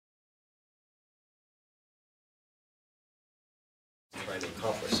trying to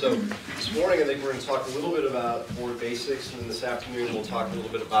accomplish. So this morning I think we're going to talk a little bit about board basics, and then this afternoon we'll talk a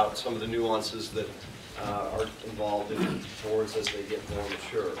little bit about some of the nuances that are involved in boards as they get more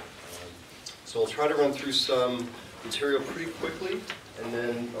mature. So I'll try to run through some material pretty quickly, and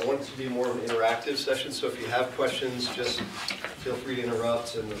then I want it to be more of an interactive session, so if you have questions, just feel free to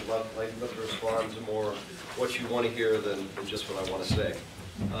interrupt, and I'd love to respond to more what you want to hear than just what I want to say.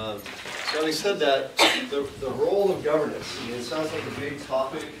 So having said that, the role of governance, I mean, it sounds like a big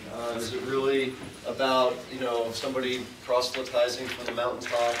topic. Is it really about, somebody proselytizing from the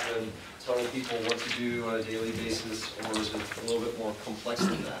mountaintop and telling people what to do on a daily basis, or is it a little bit more complex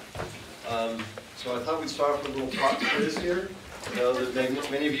than that? So I thought we'd start with a little pop quiz here. I know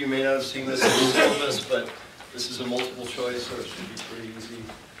that many of you may not have seen this in the syllabus, but this is a multiple choice, so it should be pretty easy.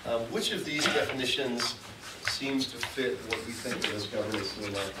 Which of these definitions seems to fit what we think of as governance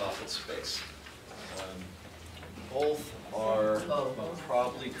in the nonprofit space? Both are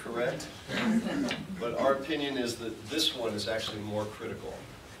probably correct, but our opinion is that this one is actually more critical.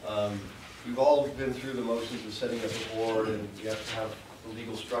 We've all been through the motions of setting up a board, and you have to have the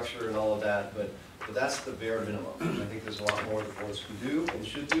legal structure and all of that, but that's the bare minimum. I think there's a lot more that boards can do and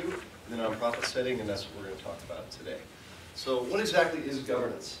should do in the nonprofit setting, and that's what we're going to talk about today. So what exactly is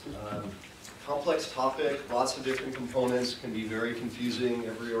governance? Complex topic, lots of different components, can be very confusing.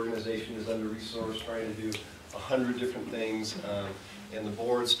 Every organization is under-resourced, trying to do 100 different things, and the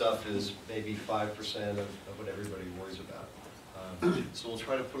board stuff is maybe 5% of what everybody worries about. So we'll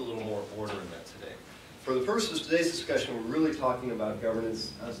try to put a little more order in that today. For the purposes of today's discussion, we're really talking about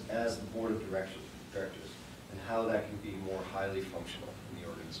governance as the board of directors and how that can be more highly functional in the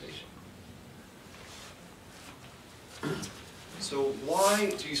organization. So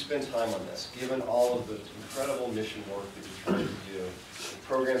why do you spend time on this, given all of the incredible mission work that you're trying to do, the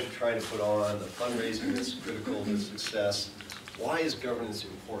programs you're trying to put on, the fundraising that's critical to success? Why is governance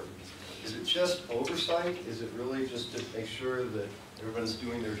important? Is it just oversight? Is it really just to make sure that everyone's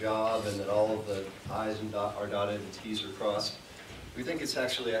doing their job and that all of the I's are dotted and T's are crossed? We think it's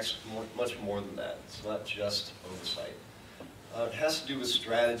actually much more than that. It's not just oversight. It has to do with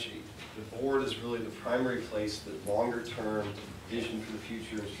strategy. The board is really the primary place that longer-term vision for the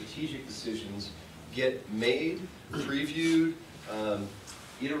future and strategic decisions get made, previewed,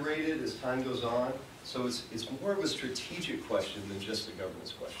 iterated as time goes on. So it's more of a strategic question than just a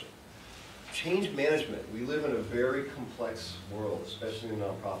governance question. Change management. We live in a very complex world, especially in the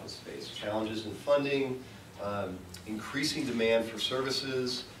nonprofit space. Challenges in funding, increasing demand for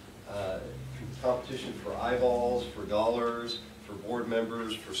services, competition for eyeballs, for dollars, for board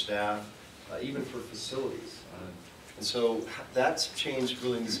members, for staff, even for facilities. And so that change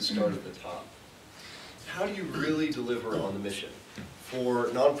really needs to start at the top. How do you really deliver on the mission? For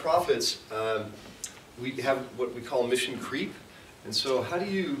nonprofits, we have what we call mission creep. And so how do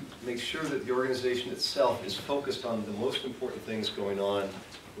you make sure that the organization itself is focused on the most important things going on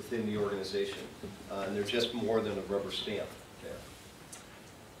within the organization? And they're just more than a rubber stamp there.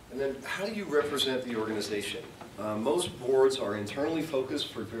 And then how do you represent the organization? Most boards are internally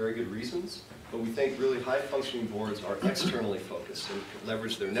focused for very good reasons, but we think really high-functioning boards are externally focused and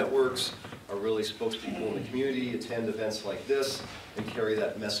leverage their networks, are really spokespeople in the community, attend events like this, and carry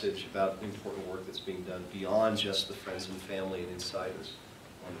that message about the important work that's being done beyond just the friends and family and insiders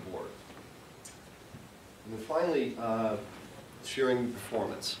on the board. And then finally, sharing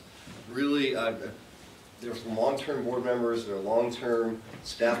performance. Really, there's long-term board members, there are long-term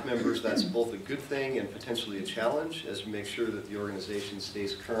staff members. That's both a good thing and potentially a challenge as you make sure that the organization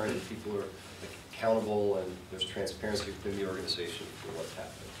stays current and people are accountable and there's transparency within the organization for what's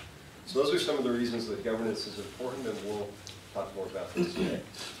happening. So those are some of the reasons that governance is important, and we'll talk more about this today.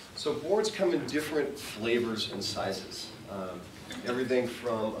 So boards come in different flavors and sizes. Everything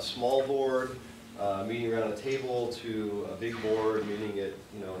from a small board meeting around a table to a big board meeting at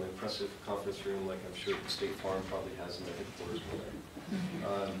an impressive conference room like I'm sure State Farm probably has in their headquarters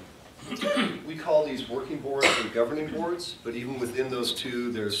building. We call these working boards and governing boards, but even within those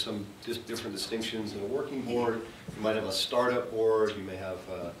two there's some different distinctions. In a working board, you might have a startup board, you may have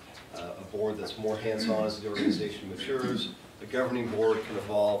a board that's more hands-on as the organization matures. A governing board can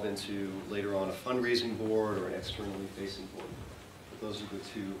evolve into, later on, a fundraising board or an externally facing board. But those are the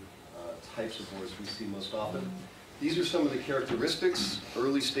two types of boards we see most often. These are some of the characteristics,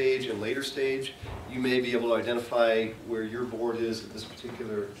 early stage and later stage. You may be able to identify where your board is at this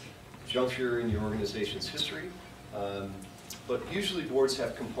particular juncture in your organization's history. But usually boards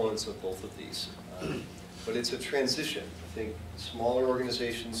have components of both of these. But it's a transition. I think smaller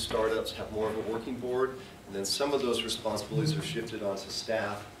organizations, startups, have more of a working board, and then some of those responsibilities are shifted onto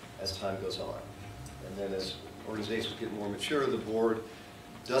staff as time goes on. And then as organizations get more mature, the board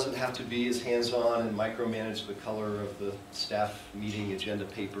doesn't have to be as hands-on and micromanage the color of the staff meeting agenda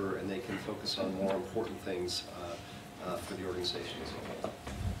paper, and they can focus on more important things for the organization as a whole.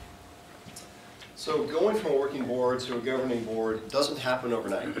 So going from a working board to a governing board doesn't happen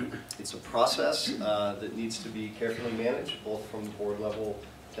overnight. It's a process that needs to be carefully managed, both from the board level,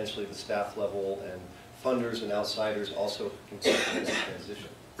 potentially the staff level, and funders and outsiders also can take in this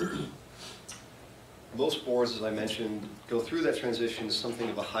transition. Most boards, as I mentioned, go through that transition as something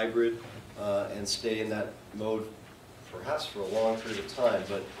of a hybrid and stay in that mode perhaps for a long period of time,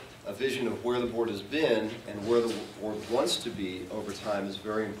 but a vision of where the board has been and where the board wants to be over time is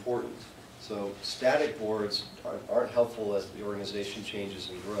very important. So static boards aren't helpful as the organization changes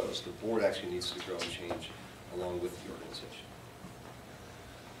and grows. The board actually needs to grow and change along with the organization.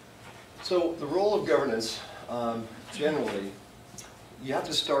 So the role of governance, generally, you have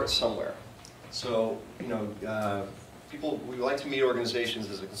to start somewhere. So, you know, we like to meet organizations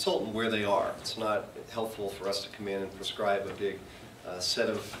as a consultant where they are. It's not helpful for us to come in and prescribe a big set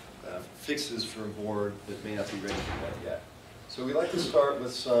of fixes for a board that may not be ready for that yet. So we like to start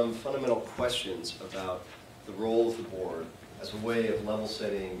with some fundamental questions about the role of the board as a way of level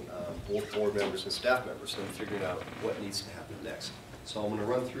setting both board members and staff members and figuring out what needs to happen next. So I'm going to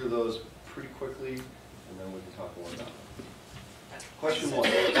run through those pretty quickly, and then we can talk more about them. Question one.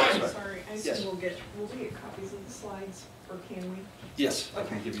 I'm sorry, I Yes. assume will we get copies of the slides, or can we? Yes, I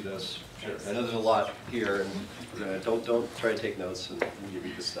can give you those. Sure. I know there's a lot here, and don't try to take notes, and we'll give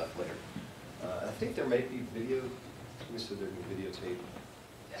you this stuff later. I think there might be video. We said there'd be videotape.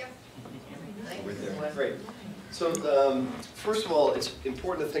 Yep. Right there. Great. So first of all, it's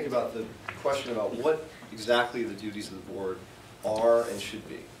important to think about the question about what exactly the duties of the board are and should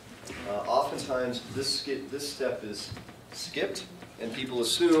be. Oftentimes, this step is skipped, and people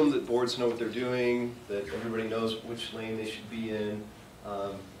assume that boards know what they're doing, that everybody knows which lane they should be in,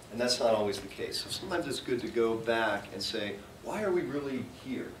 and that's not always the case. So sometimes it's good to go back and say, why are we really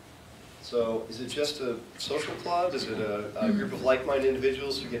here? So is it just a social club? Is it a group of like-minded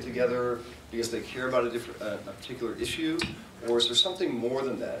individuals who get together because they care about a particular issue? Or is there something more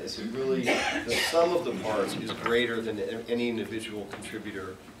than that? Is it really the sum of the parts is greater than any individual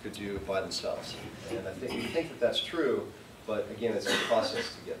contributor could do by themselves? And I think we think that that's true, but again, it's a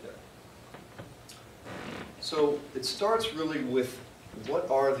process to get there. So it starts really with what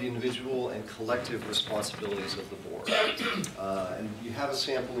are the individual and collective responsibilities of the board? And you have a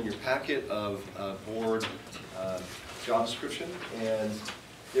sample in your packet of board job description, and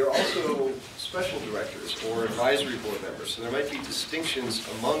there are also special directors or advisory board members. So there might be distinctions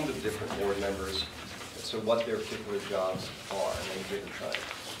among the different board members as to what their particular jobs are at any given time.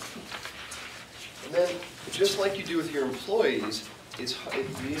 And then, just like you do with your employees, you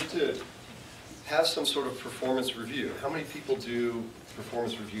need to have some sort of performance review. How many people do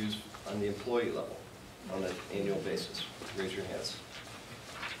performance reviews on the employee level on an annual basis? Raise your hands.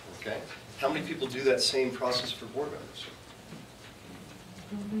 Okay. How many people do that same process for board members?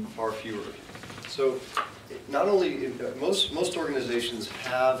 Far fewer of you. So not only, most organizations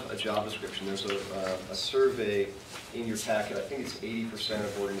have a job description. There's a survey in your packet. I think it's 80%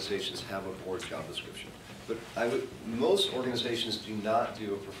 of organizations have a board job description. But most organizations do not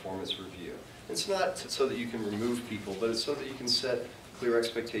do a performance review. It's not so that you can remove people, but it's so that you can set clear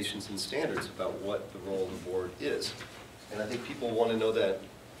expectations and standards about what the role of the board is. And I think people want to know that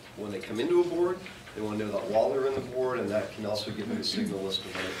when they come into a board, they want to know that while they're in the board, and that can also give them a signal as to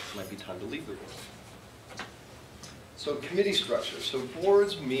when it might be time to leave the board. So committee structure. So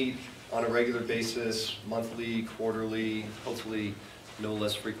boards meet on a regular basis, monthly, quarterly, hopefully no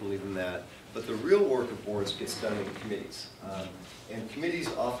less frequently than that. But the real work of boards gets done in committees. And committees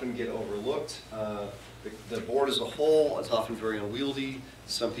often get overlooked. The board as a whole is often very unwieldy.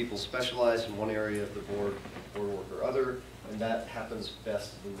 Some people specialize in one area of the board work or other, and that happens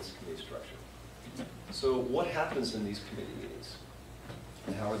best in this committee structure. So what happens in these committee meetings,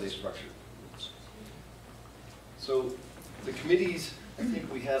 and how are they structured? So the committees, I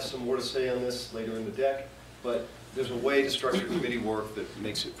think we have some more to say on this later in the deck, but there's a way to structure committee work that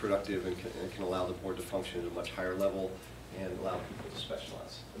makes it productive and can allow the board to function at a much higher level and allow people to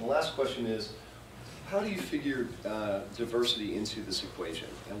specialize. And the last question is, how do you figure diversity into this equation?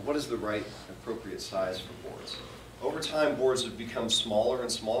 And what is the right appropriate size for boards? Over time, boards have become smaller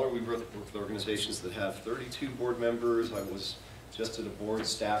and smaller. We've worked with organizations that have 32 board members. I was just at a board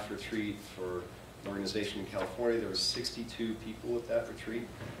staff retreat for an organization in California. There were 62 people at that retreat.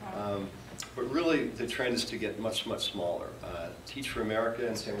 But really, the trend is to get much, much smaller. Teach for America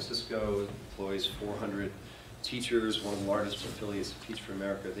in San Francisco employs 400 teachers, one of the largest affiliates of Teach for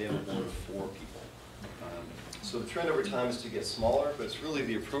America. They have a board of 4 people. So the trend over time is to get smaller, but it's really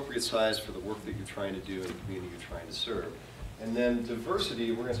the appropriate size for the work that you're trying to do in the community you're trying to serve. And then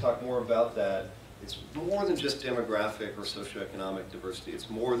diversity, we're going to talk more about that. It's more than just demographic or socioeconomic diversity. It's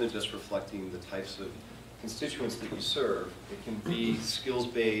more than just reflecting the types of constituents that you serve. It can be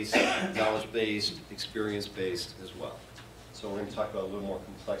skills-based, knowledge-based, experience-based as well. So we're going to talk about a little more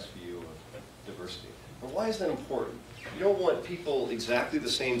complex view of diversity. But why is that important? You don't want people, exactly the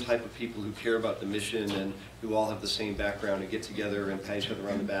same type of people who care about the mission and who all have the same background and get together and pat each other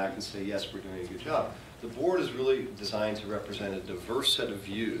on the back and say, yes, we're doing a good job. The board is really designed to represent a diverse set of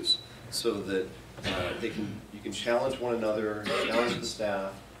views so that you can challenge one another, challenge the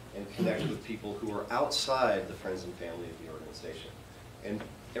staff, and connect with people who are outside the friends and family of the organization. And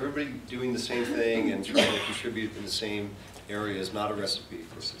everybody doing the same thing and trying to contribute in the same area is not a recipe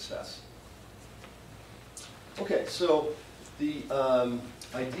for success. Okay, so the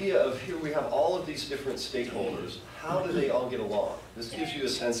idea of here we have all of these different stakeholders. How do they all get along? This gives you a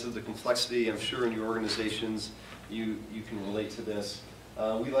sense of the complexity. I'm sure in your organizations you can relate to this.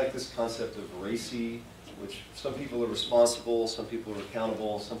 We like this concept of RACI, which some people are responsible, some people are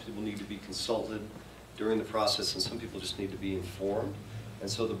accountable, some people need to be consulted during the process, and some people just need to be informed. And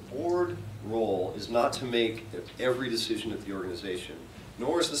so the board role is not to make every decision at the organization,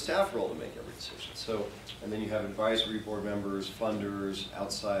 nor is the staff role to make every decision. So, and then you have advisory board members, funders,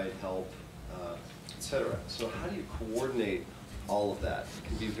 outside help, etc. So how do you coordinate all of that? It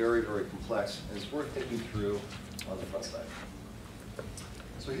can be very, very complex, and it's worth thinking through on the front side.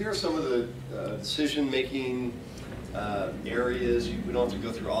 So here are some of the decision-making areas. We don't have to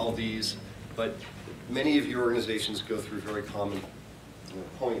go through all of these, but many of your organizations go through very common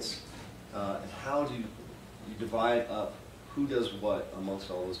points. And how do you divide up who does what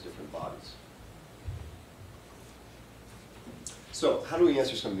amongst all those different bodies? So how do we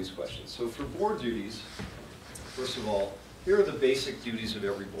answer some of these questions? So for board duties, first of all, here are the basic duties of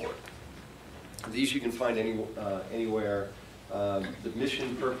every board. These you can find anywhere. The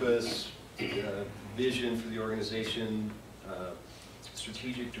mission, purpose, vision for the organization,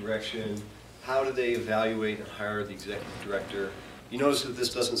 strategic direction, how do they evaluate and hire the executive director. You notice that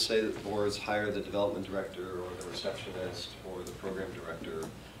this doesn't say that boards hire the development director or the receptionist or the program director.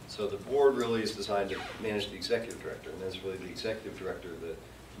 So the board really is designed to manage the executive director, and that's really the executive director that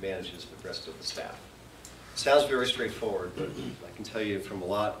manages the rest of the staff. Sounds very straightforward, but I can tell you from a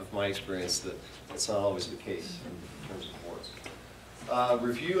lot of my experience that that's not always the case in terms of boards.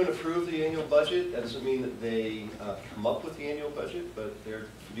 Review and approve the annual budget. That doesn't mean that they come up with the annual budget, but their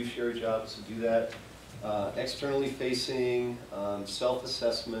fiduciary job is to do that. Externally facing,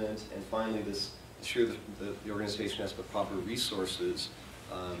 self-assessment, and finally this ensure that the organization has the proper resources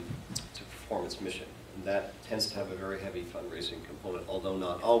to perform its mission. And that tends to have a very heavy fundraising component, although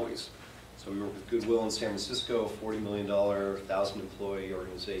not always. So we work with Goodwill in San Francisco, a $40 million, 1,000-employee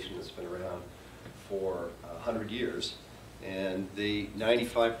organization that's been around for 100 years. And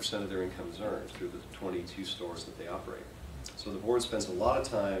 95% of their income is earned through the 22 stores that they operate. So the board spends a lot of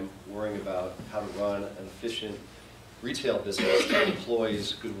time worrying about how to run an efficient retail business that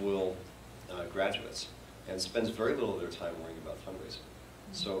employs Goodwill graduates, and spends very little of their time worrying about fundraising.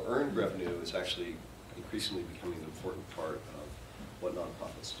 So earned revenue is actually increasingly becoming an important part of what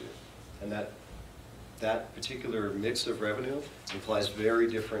nonprofits do. And that particular mix of revenue implies very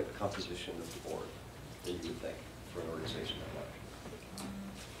different composition of the board than you would think for an organization like that.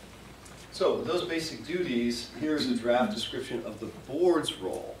 So those basic duties, here's a draft description of the board's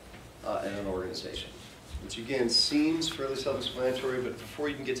role in an organization, which again seems fairly self-explanatory, but before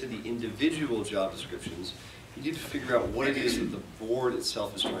you can get to the individual job descriptions, you need to figure out what it is that the board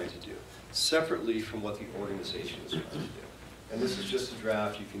itself is trying to do, separately from what the organization is trying to do. And this is just a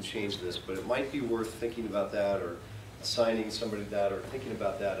draft, you can change this, but it might be worth thinking about that or assigning somebody that or thinking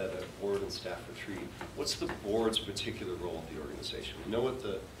about that at a board and staff retreat. What's the board's particular role in the organization? We know what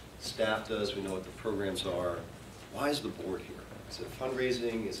the staff does, we know what the programs are. Why is the board here? Is it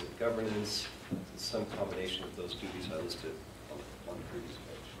fundraising? Is it governance? Is it some combination of those duties I listed on the previous page?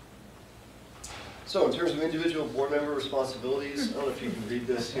 So in terms of individual board member responsibilities, I don't know if you can read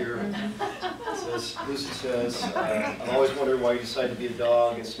this here. It says, Lucy says, I've always wondered why you decided to be a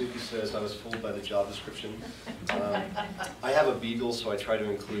dog, and Snoopy says, I was fooled by the job description. I have a beagle, so I try to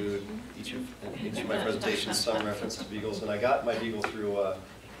include each of my presentations some reference to beagles, and I got my beagle through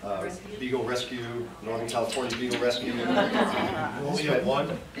Beagle Rescue, Northern California Beagle Rescue. You only have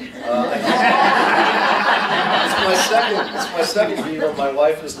one? It's my second beagle. My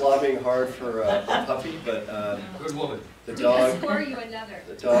wife is lobbying hard for a puppy, but Good woman. the dog. Score you another.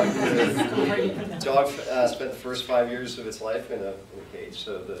 The dog spent the first 5 years of its life in a cage.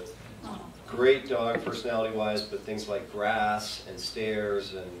 So Great dog personality-wise, but things like grass and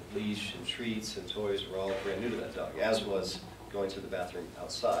stairs and leash and treats and toys were all brand new to that dog, as was going to the bathroom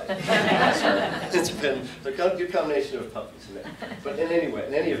outside. So it's been a good combination of puppies in there. But in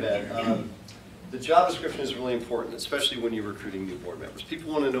any event, the job description is really important, especially when you're recruiting new board members.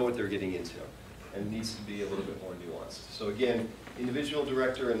 People want to know what they're getting into, and it needs to be a little bit more nuanced. So again, individual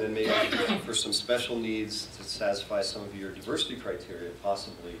director, and then maybe for some special needs to satisfy some of your diversity criteria,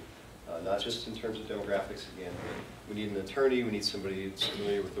 possibly, not just in terms of demographics again, but we need an attorney, we need somebody who's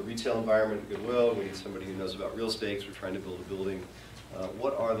familiar with the retail environment, Goodwill, we need somebody who knows about real estate, 'cause we're trying to build a building.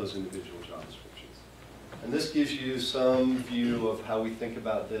 What are those individual job descriptions? And this gives you some view of how we think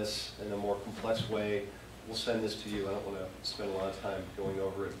about this in a more complex way. We'll send this to you. I don't want to spend a lot of time going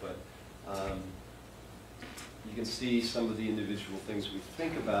over it, but you can see some of the individual things we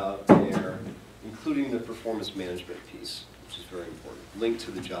think about there, including the performance management piece, which is very important, linked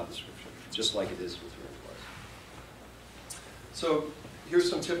to the job description, just like it is with your employees. So here's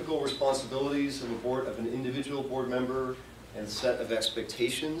some typical responsibilities of an individual board member and a set of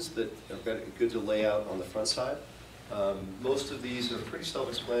expectations that are good to lay out on the front side. Most of these are pretty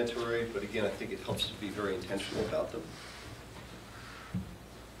self-explanatory, but again, I think it helps to be very intentional about them.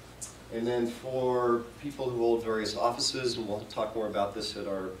 And then for people who hold various offices, and we'll talk more about this at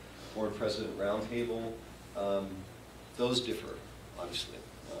our board president roundtable, those differ, obviously,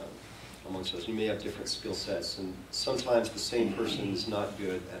 amongst those. You may have different skill sets, and sometimes the same person is not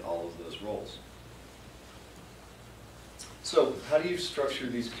good at all of those roles. So how do you structure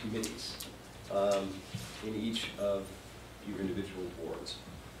these committees in each of your individual boards?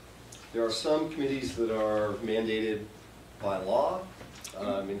 There are some committees that are mandated by law.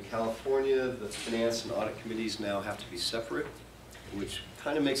 In California, the finance and audit committees now have to be separate, which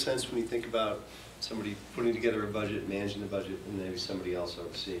kind of makes sense when you think about somebody putting together a budget, managing the budget, and maybe somebody else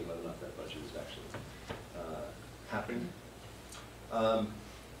overseeing whether or not that budget is actually happening.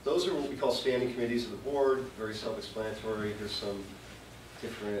 Those are what we call standing committees of the board, very self-explanatory. There's some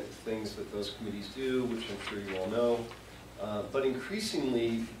different things that those committees do, which I'm sure you all know. But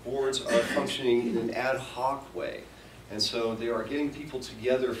increasingly, boards are functioning in an ad hoc way. And so they are getting people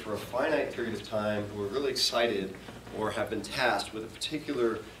together for a finite period of time who are really excited or have been tasked with a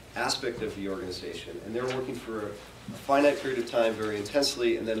particular aspect of the organization. And they're working for a finite period of time very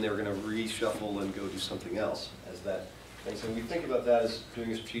intensely, and then they're going to reshuffle and go do something else as that. And so we think about that as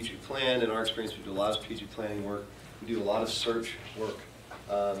doing a strategic plan. In our experience, we do a lot of strategic planning work. We do a lot of search work.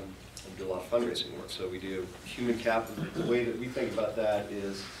 And we do a lot of fundraising work. So we do human capital. The way that we think about that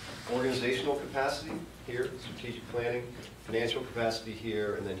is organizational capacity here, strategic planning, financial capacity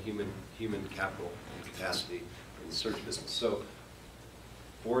here, and then human capital and capacity in the search business. So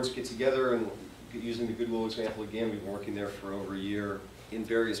boards get together, and using the Goodwill example again, we've been working there for over a year in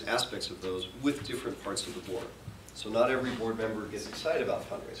various aspects of those with different parts of the board. So not every board member gets excited about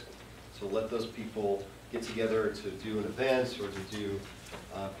fundraising. So let those people get together to do an event or to do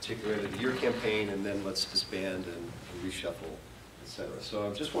a particular end of the year campaign, and then let's disband and reshuffle, etc. So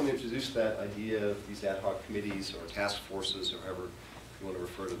I just want to introduce that idea of these ad hoc committees or task forces, or however you want to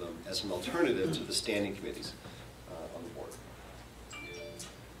refer to them, as an alternative to the standing committees on the board.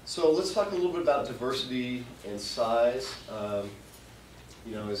 So let's talk a little bit about diversity and size.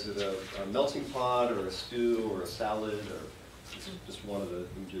 You know, is it a melting pot or a stew or a salad, or just one of the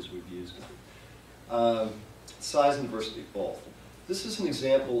images we've used? Size and diversity, both. This is an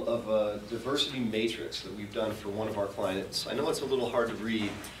example of a diversity matrix that we've done for one of our clients. I know it's a little hard to read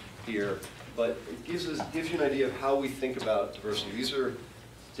here, but it gives you an idea of how we think about diversity. These are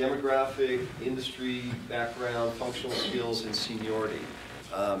demographic, industry, background, functional skills, and seniority.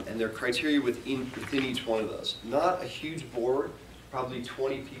 And there are criteria within each one of those. Not a huge board, probably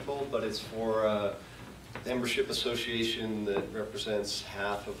 20 people, but it's for a membership association that represents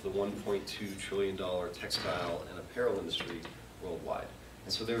half of the $1.2 trillion textile and apparel industry worldwide.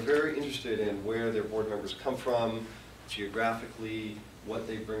 And so they're very interested in where their board members come from, geographically, what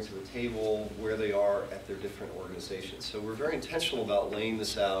they bring to the table, where they are at their different organizations. So we're very intentional about laying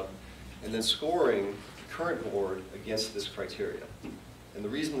this out and then scoring the current board against this criteria. And the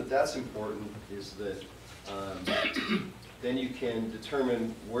reason that that's important is that then you can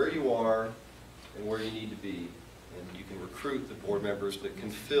determine where you are and where you need to be, and you can recruit the board members that can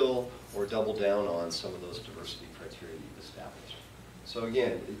fill or double down on some of those diversity criteria that you've established. So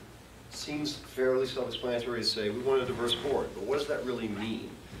again, it seems fairly self-explanatory to say we want a diverse board, but what does that really mean?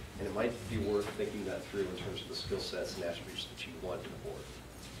 And it might be worth thinking that through in terms of the skill sets and attributes that you want in a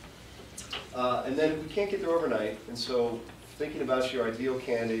board. And then we can't get there overnight, and so thinking about your ideal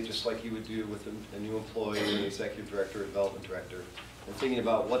candidate, just like you would do with a new employee, or an executive director, a development director, and thinking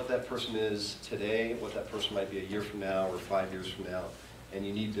about what that person is today, what that person might be a year from now or 5 years from now, and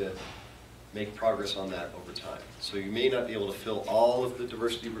you need to make progress on that over time. So you may not be able to fill all of the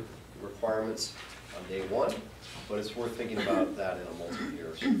diversity requirements on day one, but it's worth thinking about that in a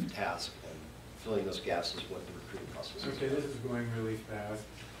multi-year sort of task, and filling those gaps is what the recruiting process is. Okay, this is going really fast.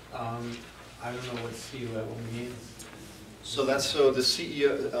 I don't know what C-level means. So that's the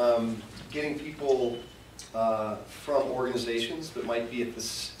CEO, getting people from organizations that might be at the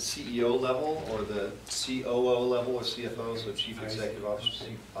CEO level or the COO level or CFO, so Chief Executive Officer,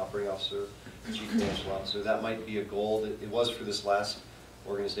 Chief Operating Officer, Chief Financial Officer. That might be a goal. It was for this last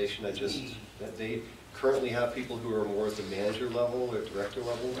organization. That they currently have people who are more at the manager level or director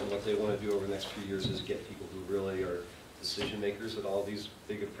level, and what they want to do over the next few years is get people who really are decision makers at all these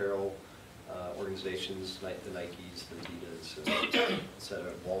big apparel organizations, the Nikes, the Adidas, et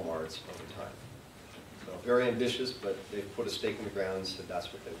cetera, Walmarts over time. So very ambitious, but they've put a stake in the ground and said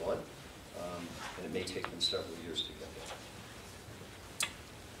that's what they want, and it may take them several years to get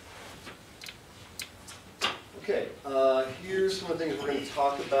there. Okay, here's some of the things we're going to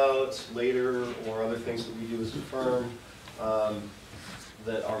talk about later, or other things that we do as a firm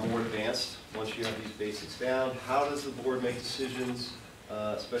that are more advanced once you have these basics down. How does the board make decisions,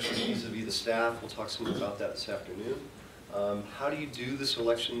 especially vis-a-vis the staff? We'll talk some about that this afternoon. How do you do the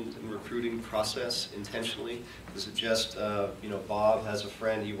selection and recruiting process intentionally? Is it just, Bob has a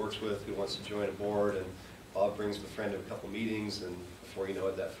friend he works with who wants to join a board, and Bob brings the friend to a couple meetings, and before you know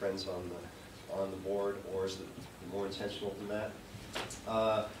it, that friend's on the board, or is it more intentional than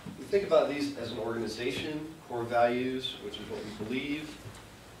that? We think about these as an organization, core values, which is what we believe,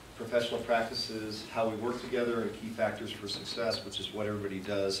 professional practices, how we work together, and key factors for success, which is what everybody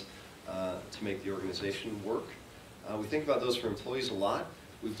does to make the organization work. We think about those for employees a lot.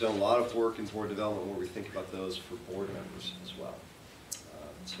 We've done a lot of work in board development where we think about those for board members as well.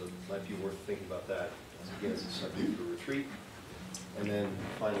 So it might be worth thinking about that, again, as a subject for retreat. And then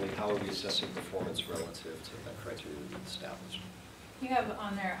finally, how are we assessing performance relative to that criteria that we've established? You have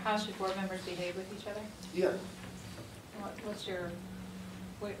on there, how should board members behave with each other? Yeah.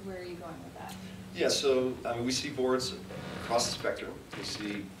 Where are you going with that? Yeah, so we see boards across the spectrum. We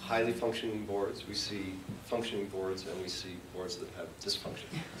see highly functioning boards, we see functioning boards, and we see boards that have dysfunction.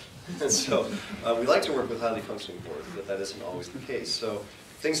 And so we like to work with highly functioning boards, but that isn't always the case. So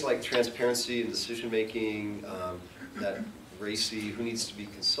things like transparency and decision-making, that racy, who needs to be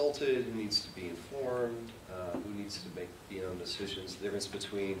consulted, who needs to be informed, who needs to make the own decisions, the difference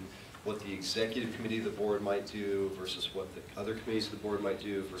between what the executive committee of the board might do versus what the other committees of the board might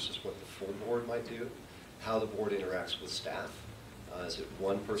do versus what the full board might do, how the board interacts with staff. Is it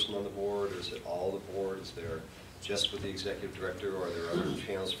one person on the board, or is it all the board? Is there just with the executive director, or are there other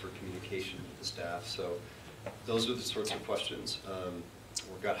channels for communication with the staff? So those are the sorts of questions.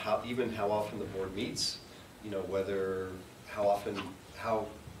 We've got how often the board meets, how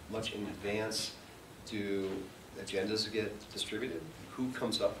much in advance do agendas get distributed? Who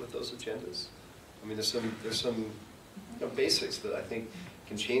comes up with those agendas? I mean, there's some basics that I think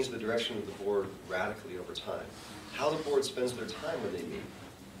can change the direction of the board radically over time. How the board spends their time when they meet.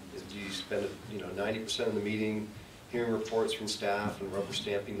 Do you spend 90% of the meeting hearing reports from staff and rubber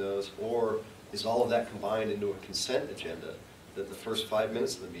stamping those, or is all of that combined into a consent agenda that the first 5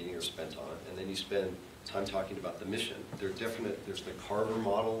 minutes of the meeting are spent on, and then you spend time talking about the mission? There's the Carver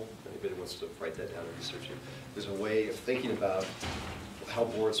model. If anybody wants to write that down and research it. There's a way of thinking about how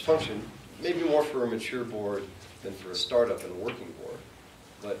boards function, maybe more for a mature board than for a startup and a working board.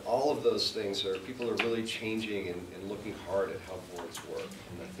 But all of those things people are really changing and looking hard at how boards work.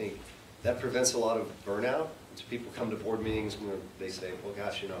 And I think that prevents a lot of burnout. So people come to board meetings and they say, well,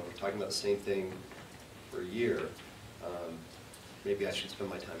 gosh, we're talking about the same thing for a year. Maybe I should spend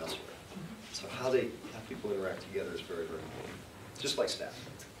my time elsewhere. So how people interact together is very, very important. Just like staff,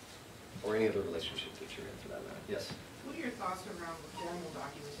 or any other relationship that you're in for that matter. Yes? What are your thoughts around the formal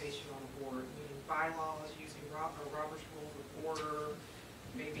documentation on the board, meaning bylaws, using Robert's Rules of Order,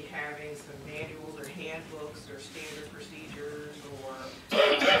 maybe having some manuals or handbooks or standard procedures or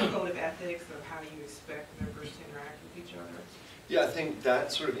code of ethics of how you expect members to interact with each other? Yeah, I think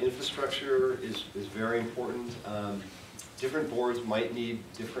that sort of infrastructure is very important. Different boards might need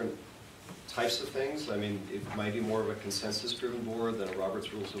different types of things. I mean, it might be more of a consensus-driven board than a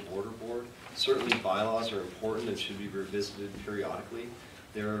Robert's Rules of Order board. Certainly bylaws are important and should be revisited periodically.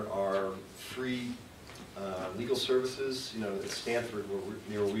 There are free legal services. At Stanford,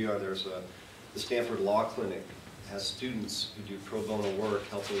 near where we are, there's the Stanford Law Clinic has students who do pro bono work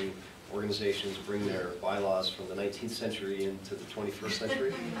helping organizations bring their bylaws from the 19th century into the 21st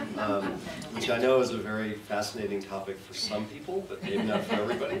century, which I know is a very fascinating topic for some people, but maybe not for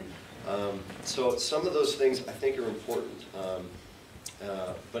everybody. So some of those things I think are important,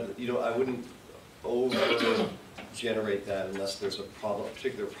 but I wouldn't over-generate that unless there's a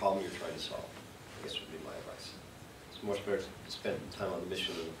particular problem you're trying to solve, I guess would be my advice. It's much better to spend time on the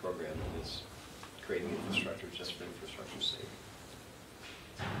mission of the program than it is creating infrastructure just for infrastructure's sake.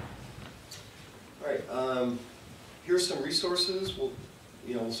 All right, here's some resources. We'll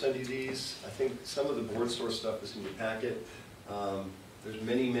send you these. I think some of the board source stuff is in your packet. There's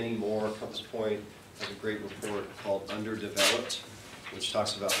many, many more. Compass Point has a great report called Underdeveloped, which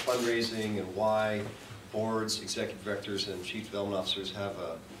talks about fundraising and why boards, executive directors, and chief development officers have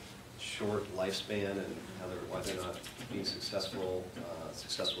a short lifespan and why they're not being successful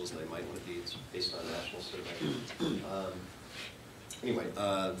as they might want to be. It's based on a national survey. Anyway,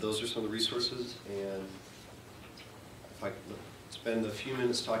 those are some of the resources, and if I could spend a few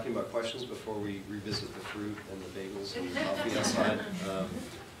minutes talking about questions before we revisit the fruit and the bagels and the coffee outside.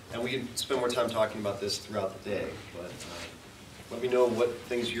 And we can spend more time talking about this throughout the day, but let me know what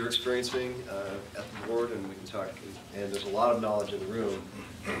things you're experiencing at the board, and we can talk. And there's a lot of knowledge in the room,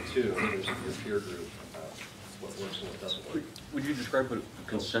 too. There's your peer group about what works and what doesn't work. Would you describe what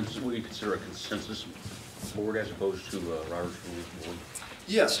you consider a consensus board as opposed to Robert's Rules board?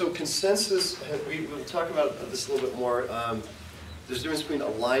 Yeah, so consensus, we'll talk about this a little bit more. There's a difference between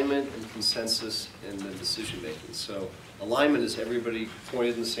alignment and consensus and then decision making. So alignment is everybody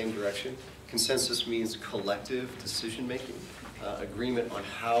pointed in the same direction. Consensus means collective decision making, agreement on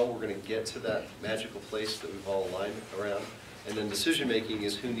how we're going to get to that magical place that we've all aligned around. And then decision making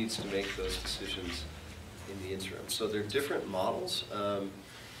is who needs to make those decisions in the interim. So they're different models.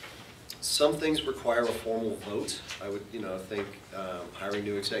 Some things require a formal vote. I would, think hiring a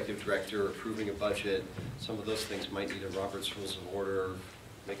new executive director, approving a budget, some of those things might need a Robert's Rules of Order,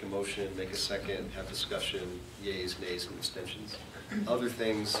 make a motion, make a second, have discussion, yays, nays, and abstentions. Other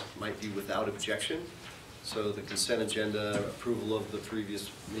things might be without objection. So the consent agenda, approval of the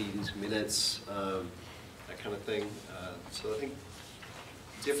previous meeting's minutes, that kind of thing. So I think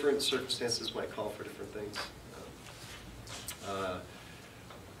different circumstances might call for different things.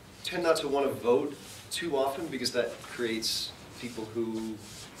 Tend not to want to vote too often because that creates people who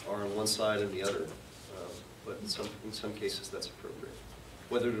are on one side and the other. But in some cases that's appropriate.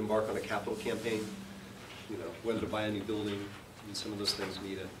 Whether to embark on a capital campaign, whether to buy a new building, some of those things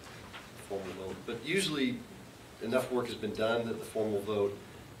need a formal vote. But usually enough work has been done that the formal vote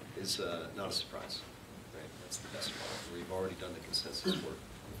is not a surprise. Right? That's the best part, where you've already done the consensus work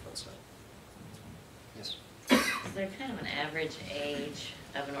on the front side. Yes? Is there kind of an average age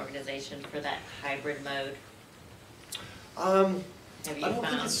of an organization for that hybrid mode? I Have you don't think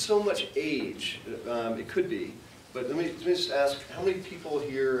found? it's so much age. It could be. But let me just ask, how many people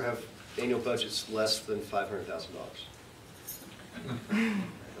here have annual budgets less than $500,000?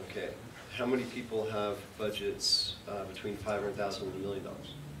 Okay. How many people have budgets between $500,000 and $1 million?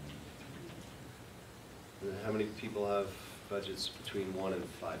 And how many people have budgets between $1 and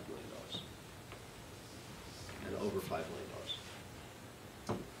 $5 million? And over $5 million?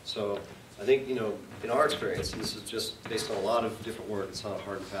 So I think, in our experience, and this is just based on a lot of different work, it's not a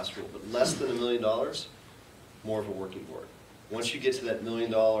hard and fast rule, but less than $1 million, more of a working board. Once you get to that $1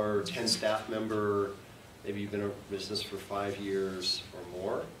 million, 10 staff member, maybe you've been in business for 5 years or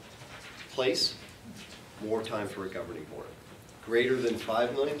more, place, more time for a governing board. Greater than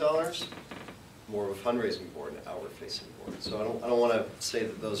 $5 million, more of a fundraising board, an outward-facing board. So I don't want to say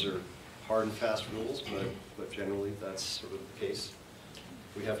that those are hard and fast rules, but generally that's sort of the case.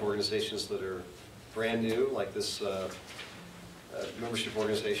 We have organizations that are brand new, like this membership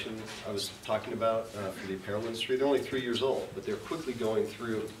organization I was talking about for the apparel industry. They're only 3 years old, but they're quickly going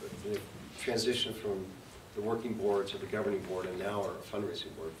through the transition from the working board to the governing board and now are a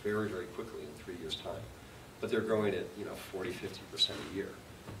fundraising board very, very quickly in 3 years' time. But they're growing at 40, 50% a year.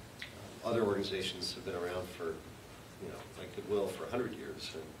 Other organizations have been around for, like Goodwill for 100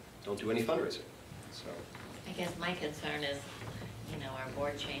 years and don't do any fundraising. So I guess my concern is, our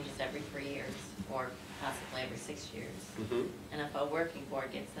board changes every 3 years or possibly every 6 years. mm-hmm. And if a working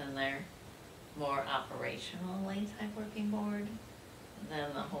board gets in there, more operationally type working board,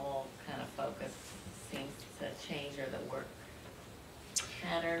 then the whole kind of focus seems to change, or the work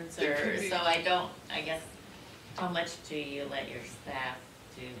patterns, It could or, be. so I guess, how much do you let your staff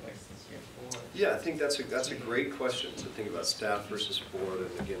do versus your board? Yeah, I think that's a great question to think about staff versus board,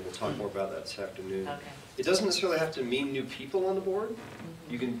 and again, we'll talk more about that this afternoon. Okay. It doesn't necessarily have to mean new people on the board.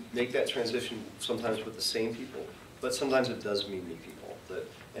 You can make that transition sometimes with the same people, but sometimes it does mean new people.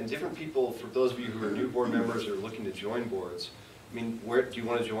 And different people, for those of you who are new board members or looking to join boards, I mean, where, do you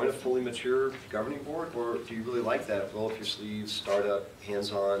want to join a fully mature governing board, or do you really like that roll up your sleeves, startup,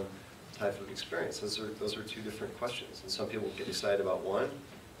 hands-on type of experience? Those are two different questions. And some people get excited about one,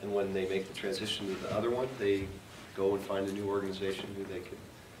 and when they make the transition to the other one, they go and find a new organization who they could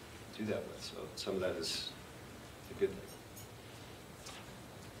do that with. So some of that is a good thing.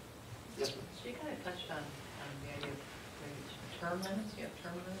 Yes, ma'am? So you kind of touched on the idea of maybe term limits, you have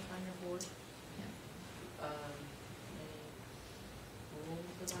term limits on your board? Any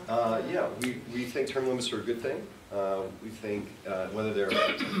rules about that? Yeah, we think term limits are a good thing. We think whether they're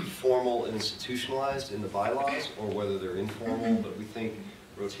formal and institutionalized in the bylaws or whether they're informal, but we think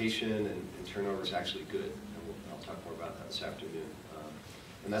rotation and turnover is actually good. And I'll talk more about that this afternoon.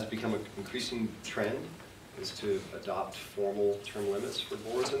 And that's become an increasing trend, is to adopt formal term limits for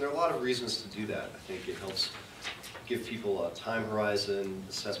boards. And there are a lot of reasons to do that. I think it helps give people a time horizon,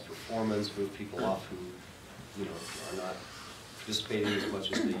 assess performance, move people off who are not participating as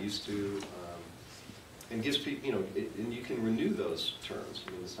much as they used to, and gives people, and you can renew those terms.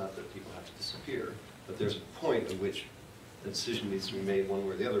 I mean, it's not that people have to disappear, but there's a point at which the decision needs to be made one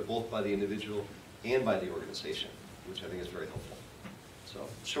way or the other, both by the individual and by the organization, which I think is very helpful. So,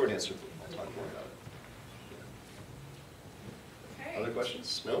 short answer, I'll talk more about it. Okay. Other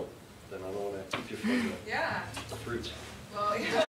questions? No? Then I don't want to keep you from Yeah. the fruit. Well, yeah.